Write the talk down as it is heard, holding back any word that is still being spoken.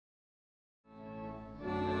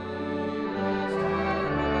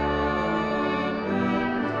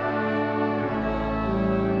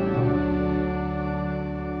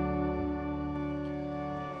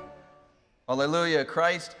Hallelujah,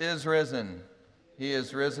 Christ is risen. He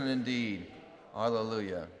is risen indeed.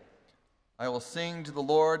 Hallelujah. I will sing to the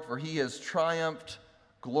Lord, for he has triumphed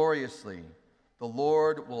gloriously. The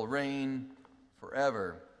Lord will reign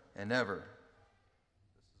forever and ever.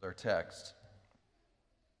 This is our text.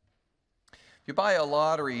 If you buy a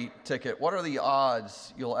lottery ticket, what are the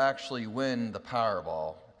odds you'll actually win the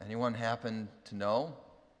Powerball? Anyone happen to know?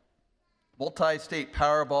 Multi-state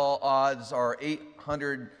Powerball odds are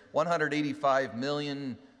 185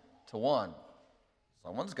 million to 1.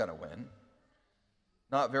 Someone's going to win.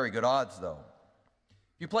 Not very good odds, though.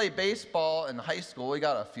 If you play baseball in high school, we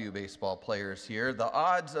got a few baseball players here. The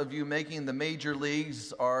odds of you making the major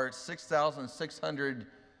leagues are 6,600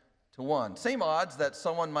 to 1. Same odds that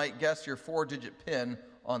someone might guess your 4-digit PIN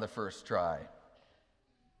on the first try.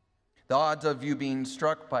 The odds of you being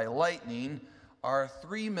struck by lightning are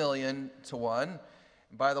 3 million to 1.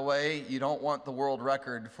 By the way, you don't want the world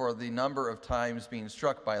record for the number of times being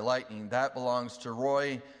struck by lightning. That belongs to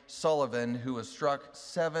Roy Sullivan, who was struck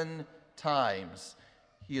 7 times.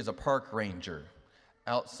 He is a park ranger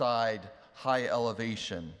outside high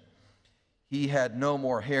elevation. He had no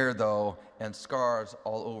more hair, though, and scars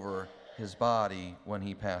all over his body when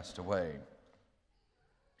he passed away.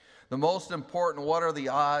 The most important what are the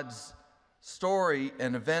odds story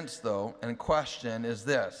and events, though, and question is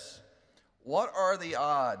this. What are the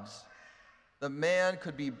odds the man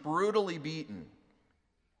could be brutally beaten,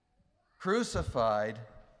 crucified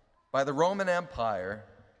by the Roman Empire,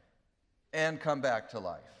 and come back to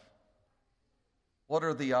life? What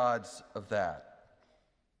are the odds of that?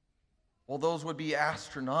 Well, those would be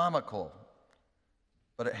astronomical,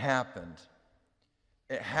 but it happened.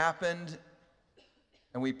 It happened,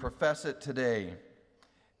 and we profess it today,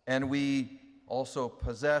 and we also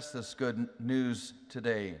possess this good news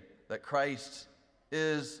today, that Christ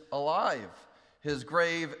is alive. His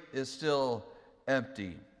grave is still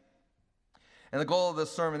empty. And the goal of this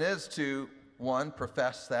sermon is to, one,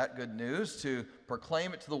 profess that good news, to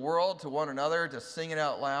proclaim it to the world, to one another, to sing it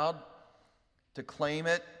out loud, to claim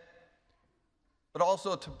it, but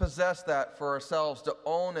also to possess that for ourselves, to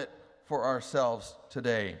own it for ourselves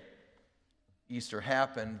today. Easter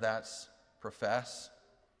happened, that's profess.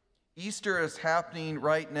 Easter is happening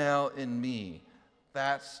right now in me.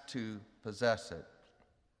 That's to possess it.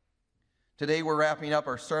 Today we're wrapping up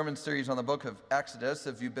our sermon series on the book of Exodus.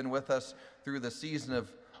 If you've been with us through the season of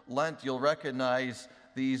Lent, you'll recognize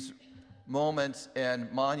these moments and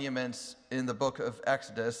monuments in the book of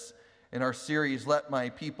Exodus in our series, Let My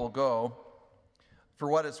People Go. For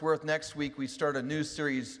what it's worth, next week we start a new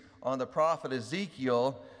series on the prophet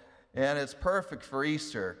Ezekiel, and it's perfect for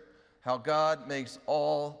Easter, how God makes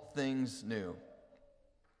all things new.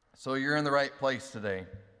 So you're in the right place today,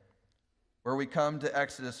 where we come to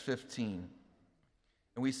Exodus 15.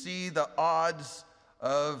 And we see the odds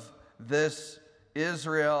of this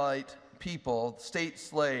Israelite people, state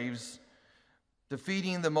slaves,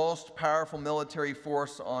 defeating the most powerful military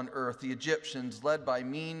force on earth, the Egyptians, led by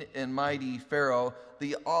mean and mighty Pharaoh.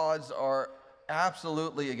 The odds are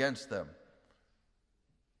absolutely against them.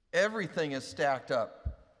 Everything is stacked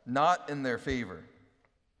up, not in their favor.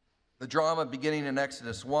 The drama beginning in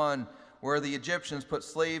Exodus 1, where the Egyptians put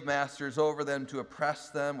slave masters over them to oppress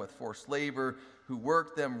them with forced labor, who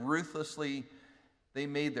worked them ruthlessly. They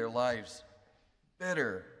made their lives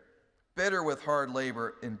bitter with hard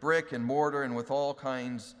labor in brick and mortar and with all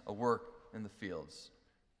kinds of work in the fields.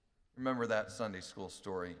 Remember that Sunday school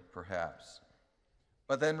story, perhaps.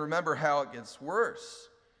 But then remember how it gets worse.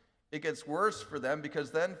 It gets worse for them because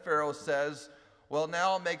then Pharaoh says, well,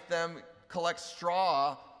 now I'll make them collect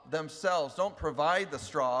straw themselves. Don't provide the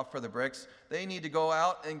straw for the bricks. They need to go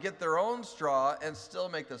out and get their own straw and still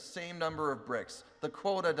make the same number of bricks. The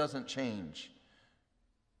quota doesn't change.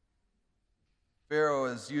 Pharaoh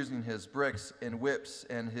is using his bricks and whips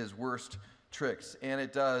and his worst tricks, and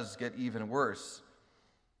it does get even worse.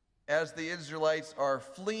 As the Israelites are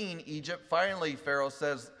fleeing Egypt, finally Pharaoh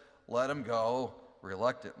says, let them go,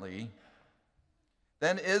 reluctantly.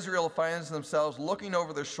 Then Israel finds themselves looking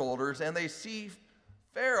over their shoulders, and they see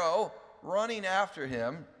Pharaoh running after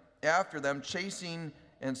them, chasing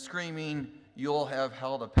and screaming, you'll have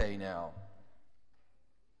hell to pay now.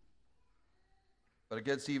 But it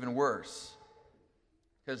gets even worse,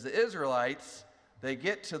 because the Israelites, they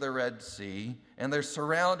get to the Red Sea, and they're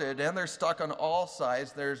surrounded, and they're stuck on all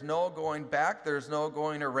sides. There's no going back, there's no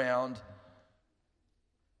going around,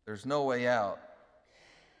 there's no way out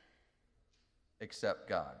except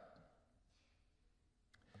God.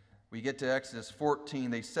 We get to Exodus 14.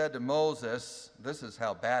 They said to Moses, this is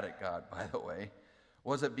how bad it got, by the way,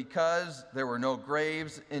 was it because there were no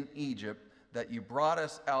graves in Egypt that you brought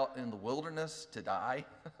us out in the wilderness to die?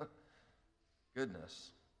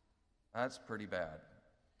 Goodness, that's pretty bad.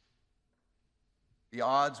 The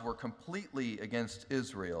odds were completely against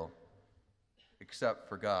Israel, except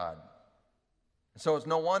for God. So it's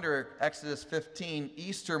no wonder Exodus 15,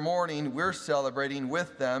 Easter morning, we're celebrating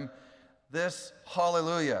with them this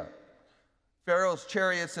hallelujah. Pharaoh's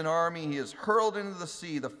chariots and army, he is hurled into the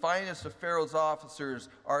sea. The finest of Pharaoh's officers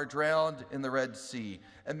are drowned in the Red Sea.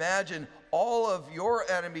 Imagine all of your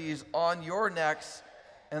enemies on your necks,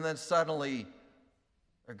 and then suddenly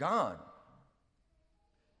they're gone.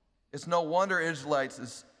 It's no wonder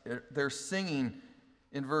Israelites, they're singing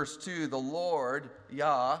in verse 2, the Lord,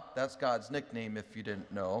 Yah, that's God's nickname if you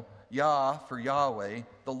didn't know, Yah for Yahweh,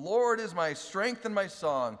 the Lord is my strength and my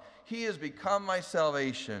song. He has become my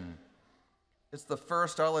salvation. It's the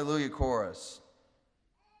first Hallelujah chorus.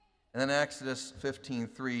 And then Exodus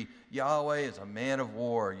 15:3, Yahweh is a man of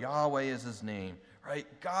war. Yahweh is his name, right?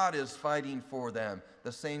 God is fighting for them,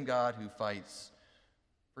 the same God who fights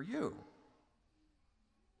for you.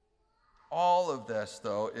 All of this,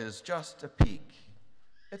 though, is just a peek.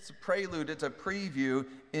 It's a prelude, it's a preview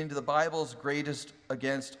into the Bible's greatest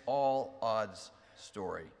against all odds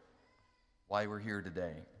story. Why we're here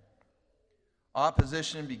today.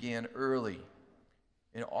 Opposition began early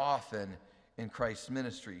and often in Christ's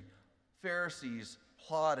ministry. Pharisees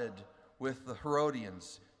plotted with the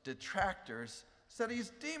Herodians. Detractors said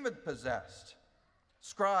he's demon-possessed.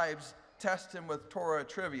 Scribes test him with Torah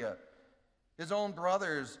trivia. His own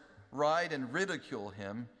brothers ride and ridicule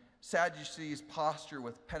him. Sadducees posture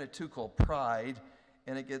with Pentateuchal pride,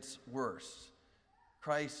 and it gets worse.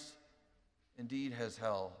 Christ indeed has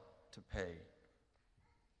hell to pay.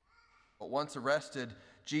 But once arrested,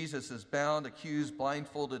 Jesus is bound, accused,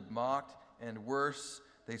 blindfolded, mocked, and worse,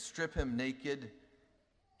 they strip him naked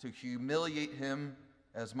to humiliate him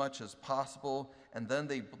as much as possible, and then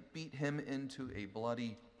they beat him into a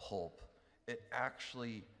bloody pulp. It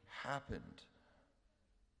actually happened.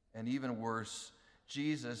 And even worse,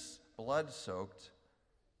 Jesus, blood-soaked,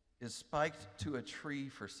 is spiked to a tree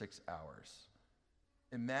for 6 hours.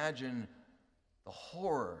 Imagine the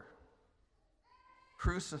horror.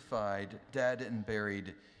 Crucified, dead, and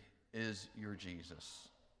buried is your Jesus.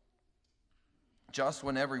 Just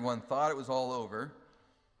when everyone thought it was all over,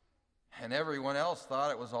 and everyone else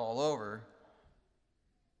thought it was all over,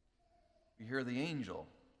 you hear the angel.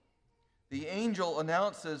 The angel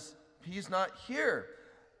announces he's not here.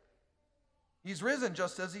 He's risen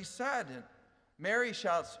just as he said. And Mary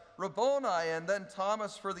shouts, Rabboni, and then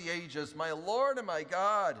Thomas for the ages, my Lord and my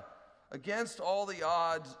God. Against all the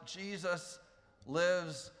odds, Jesus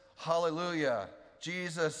lives. Hallelujah.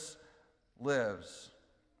 Jesus lives.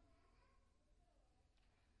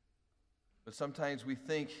 But sometimes we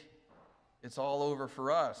think it's all over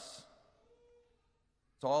for us.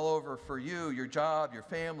 It's all over for you, your job, your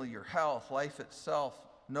family, your health, life itself.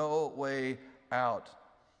 No way out.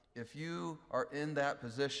 If you are in that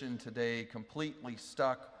position today, completely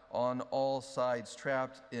stuck on all sides,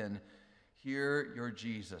 trapped in, hear your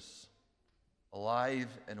Jesus, alive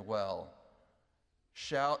and well.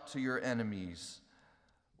 Shout to your enemies,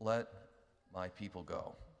 let my people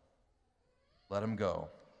go. Let them go.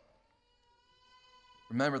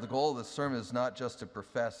 Remember, the goal of this sermon is not just to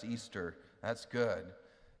profess Easter. That's good.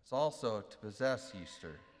 It's also to possess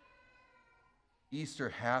Easter. Easter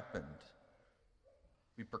happened.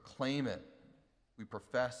 We proclaim it. We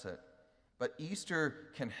profess it. But Easter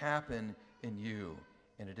can happen in you,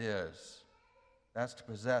 and it is. That's to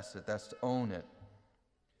possess it. That's to own it.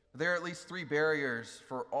 There are at least 3 barriers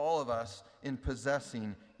for all of us in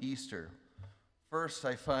possessing Easter. First,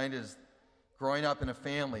 I find, is growing up in a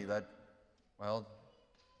family that, well,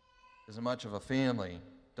 isn't much of a family.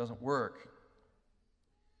 Doesn't work.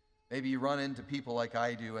 Maybe you run into people like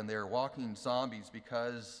I do, and they're walking zombies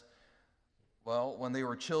because, well, when they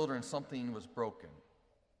were children, something was broken.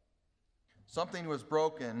 Something was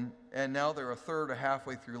broken, and now they're a third or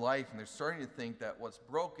halfway through life, and they're starting to think that what's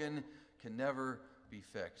broken can never be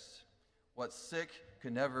fixed. What's sick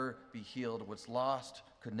could never be healed. What's lost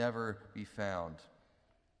could never be found.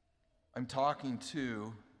 I'm talking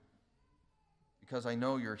to, because I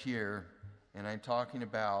know you're here, and I'm talking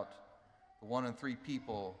about the 1 in 3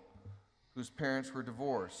 people whose parents were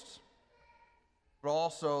divorced, but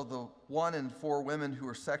also the 1 in 4 women who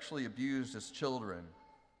were sexually abused as children.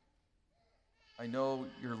 I know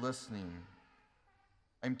you're listening.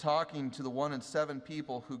 I'm talking to the 1 in 7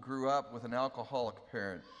 people who grew up with an alcoholic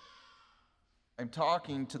parent. I'm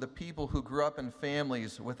talking to the people who grew up in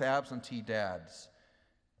families with absentee dads,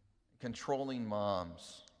 controlling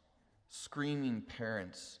moms, screaming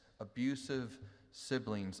parents, abusive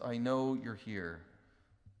siblings, I know you're here.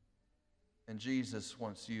 And Jesus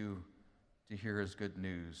wants you to hear his good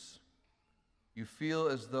news. You feel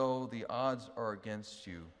as though the odds are against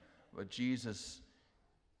you, but Jesus,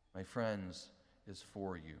 my friends, is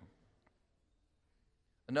for you.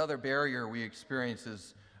 Another barrier we experience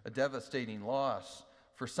is a devastating loss.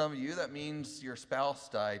 For some of you, that means your spouse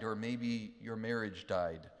died, or maybe your marriage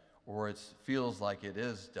died, or it feels like it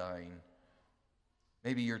is dying.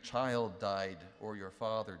 Maybe your child died, or your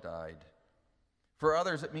father died. For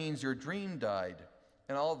others, it means your dream died.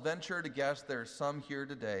 And I'll venture to guess there's some here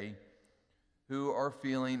today who are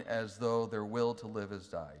feeling as though their will to live has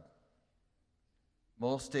died.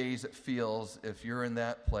 Most days it feels, if you're in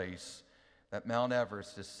that place, that Mount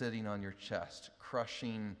Everest is sitting on your chest,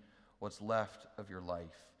 crushing what's left of your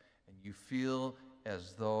life. And you feel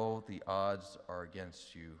as though the odds are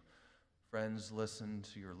against you. Friends, listen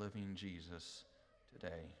to your living Jesus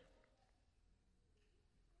today.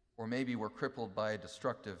 Or maybe we're crippled by a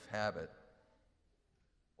destructive habit.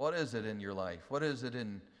 What is it in your life? What is it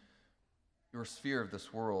in your sphere of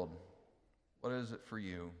this world? What is it for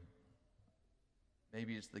you?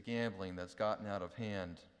 Maybe it's the gambling that's gotten out of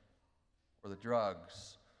hand, or the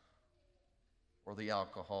drugs, or the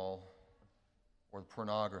alcohol, or the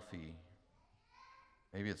pornography.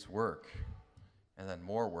 Maybe it's work, and then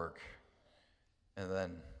more work, and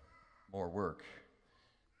then more work.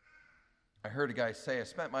 I heard a guy say, I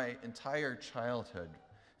spent my entire childhood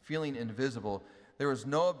feeling invisible. There was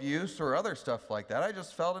no abuse or other stuff like that. I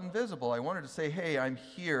just felt invisible. I wanted to say, hey, I'm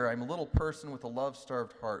here. I'm a little person with a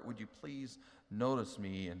love-starved heart. Would you please notice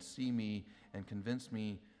me and see me and convince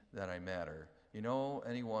me that I matter? You know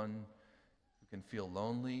anyone who can feel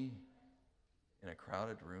lonely in a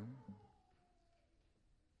crowded room?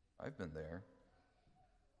 I've been there.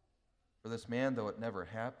 For this man, though, it never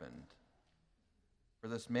happened. For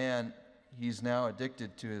this man, he's now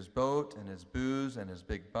addicted to his boat and his booze and his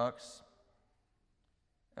big bucks.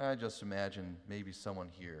 I just imagine maybe someone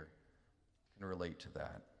here can relate to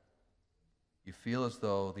that. You feel as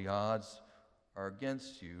though the odds are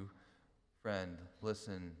against you. Friend,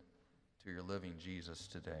 listen to your living Jesus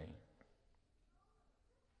today.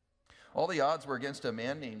 All the odds were against a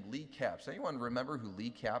man named Lee Capps. Anyone remember who Lee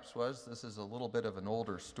Capps was? This is a little bit of an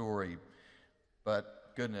older story,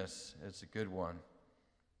 but goodness, it's a good one.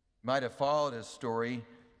 You might have followed his story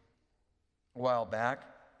a while back.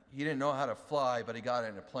 He didn't know how to fly, but he got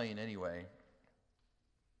in a plane anyway.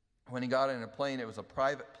 When he got in a plane, it was a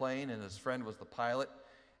private plane, and his friend was the pilot,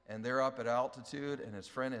 and they're up at altitude, and his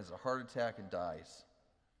friend has a heart attack and dies.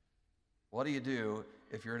 What do you do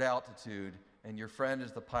if you're at altitude and your friend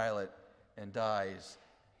is the pilot and dies?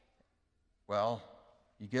 Well,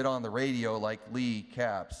 you get on the radio like Lee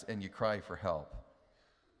Capps, and you cry for help.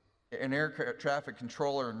 An air traffic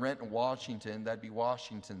controller in Renton, Washington, that'd be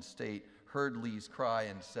Washington State, heard Lee's cry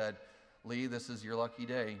and said, Lee, this is your lucky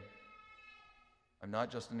day. I'm not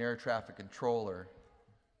just an air traffic controller.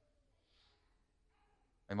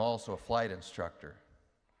 I'm also a flight instructor.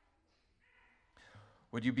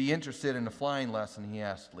 Would you be interested in a flying lesson, he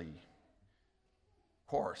asked Lee. Of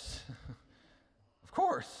course. Of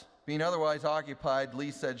course. Being otherwise occupied,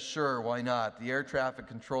 Lee said, sure, why not? The air traffic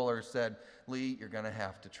controller said, Lee, you're going to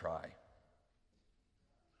have to try.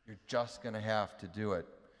 You're just going to have to do it.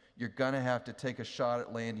 You're going to have to take a shot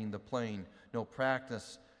at landing the plane. No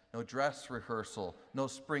practice, no dress rehearsal, no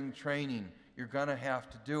spring training. You're going to have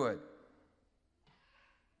to do it.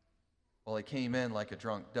 Well, he came in like a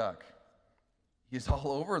drunk duck. He's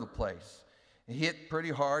all over the place. He hit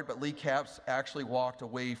pretty hard, but Lee Capps actually walked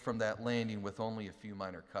away from that landing with only a few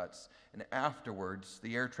minor cuts. And afterwards,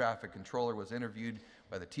 the air traffic controller was interviewed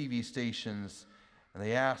by the TV stations, and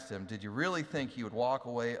they asked him, did you really think he would walk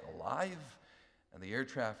away alive? And the air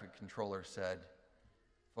traffic controller said,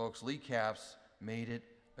 folks, Lee Capps made it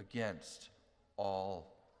against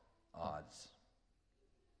all odds.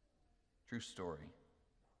 True story.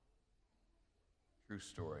 True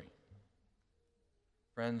story.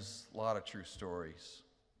 Friends, a lot of true stories.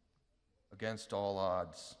 Against all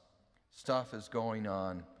odds. Stuff is going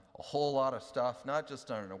on. A whole lot of stuff, not just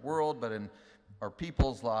in our world, but in our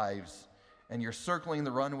people's lives. And you're circling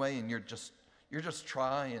the runway and you're just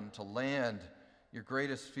trying to land. Your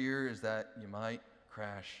greatest fear is that you might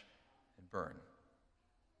crash and burn.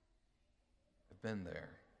 I've been there.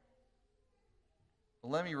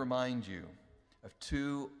 But let me remind you of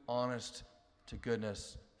two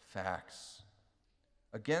honest-to-goodness facts.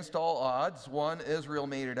 Against all odds, one, Israel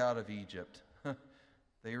made it out of Egypt.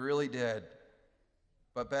 They really did.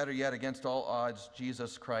 But better yet, against all odds,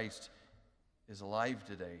 Jesus Christ is alive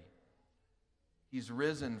today. He's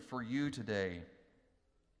risen for you today.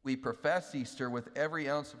 We profess Easter with every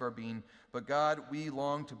ounce of our being, but God, we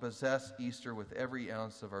long to possess Easter with every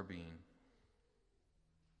ounce of our being.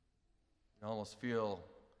 You almost feel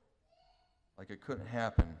like it couldn't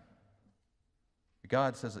happen. But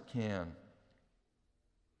God says it can.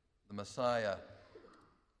 The Messiah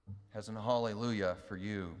has an hallelujah for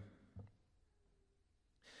you.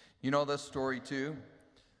 You know this story too?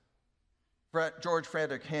 George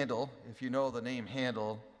Frederick Handel, if you know the name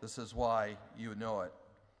Handel, this is why you know it.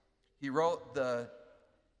 He wrote the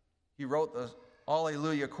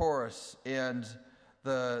Alleluia chorus and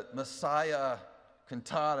the Messiah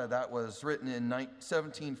cantata that was written in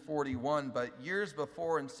 1741, but years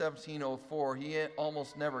before in 1704, he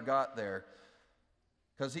almost never got there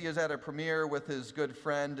because he was at a premiere with his good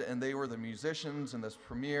friend, and they were the musicians in this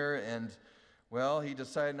premiere, and well, he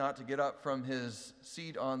decided not to get up from his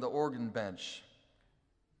seat on the organ bench.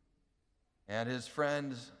 And his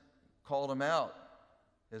friend called him out.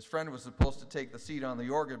 His friend was supposed to take the seat on the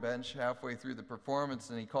organ bench halfway through the performance,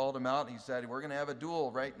 and he called him out. He said, "We're going to have a duel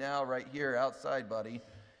right now, right here, outside, buddy."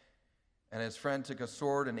 And his friend took a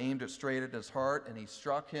sword and aimed it straight at his heart, and he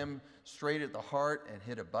struck him straight at the heart and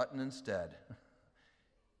hit a button instead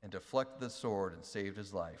and deflected the sword and saved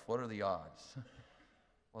his life. What are the odds?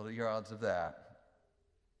 What are the odds of that?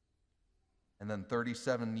 And then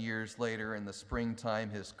 37 years later, in the springtime,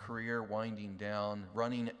 his career winding down,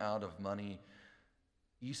 running out of money,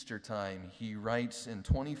 Easter time, he writes in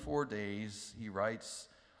 24 days, he writes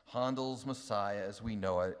Handel's Messiah as we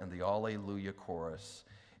know it and the Alleluia chorus.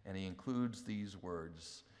 And he includes these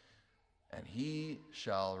words, "And he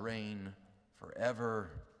shall reign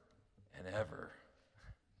forever and ever."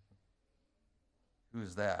 Who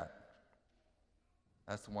is that?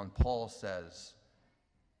 That's the one Paul says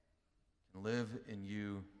can live in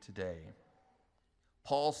you today.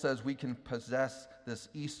 Paul says we can possess this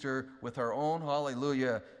Easter with our own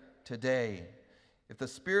hallelujah today. If the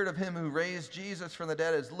Spirit of him who raised Jesus from the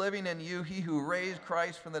dead is living in you, he who raised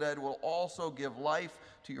Christ from the dead will also give life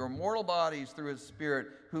to your mortal bodies through his Spirit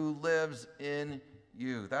who lives in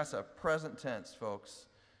you. That's a present tense, folks.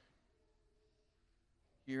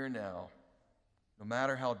 Here and now, no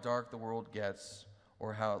matter how dark the world gets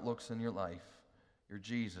or how it looks in your life, your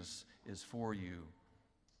Jesus is for you.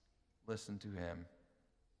 Listen to him.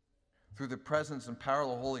 Through the presence and power of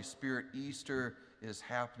the Holy Spirit, Easter is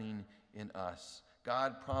happening in us.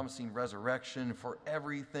 God promising resurrection for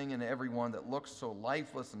everything and everyone that looks so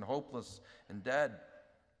lifeless and hopeless and dead.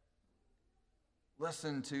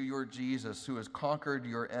 Listen to your Jesus who has conquered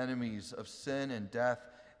your enemies of sin and death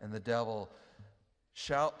and the devil.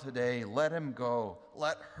 Shout today, let him go,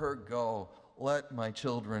 let her go, let my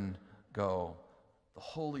children go. The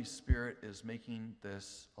Holy Spirit is making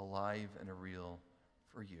this alive and real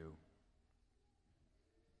for you.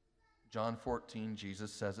 John 14,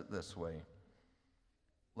 Jesus says it this way,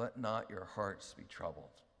 "Let not your hearts be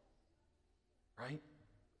troubled." Right?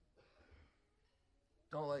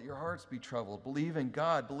 Don't let your hearts be troubled. Believe in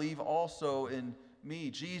God. Believe also in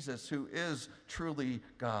me, Jesus, who is truly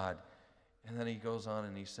God. And then he goes on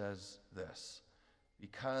and he says this,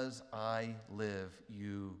 "Because I live,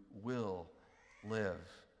 you will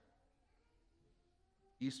live."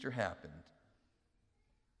 Easter happened.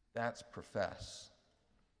 That's profess.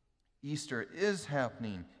 Easter is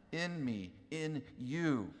happening in me, in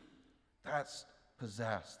you. That's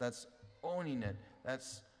possess. That's owning it.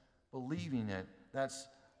 That's believing it. That's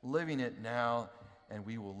living it now, and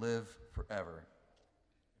we will live forever.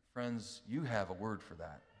 Friends, you have a word for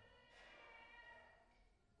that.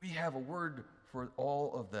 We have a word for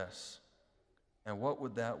all of this. And what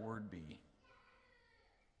would that word be?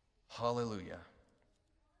 Hallelujah.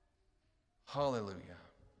 Hallelujah.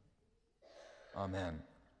 Amen.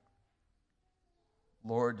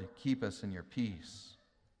 Lord, keep us in your peace.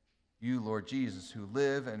 You, Lord Jesus, who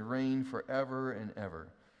live and reign forever and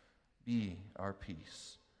ever, be our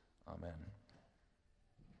peace. Amen.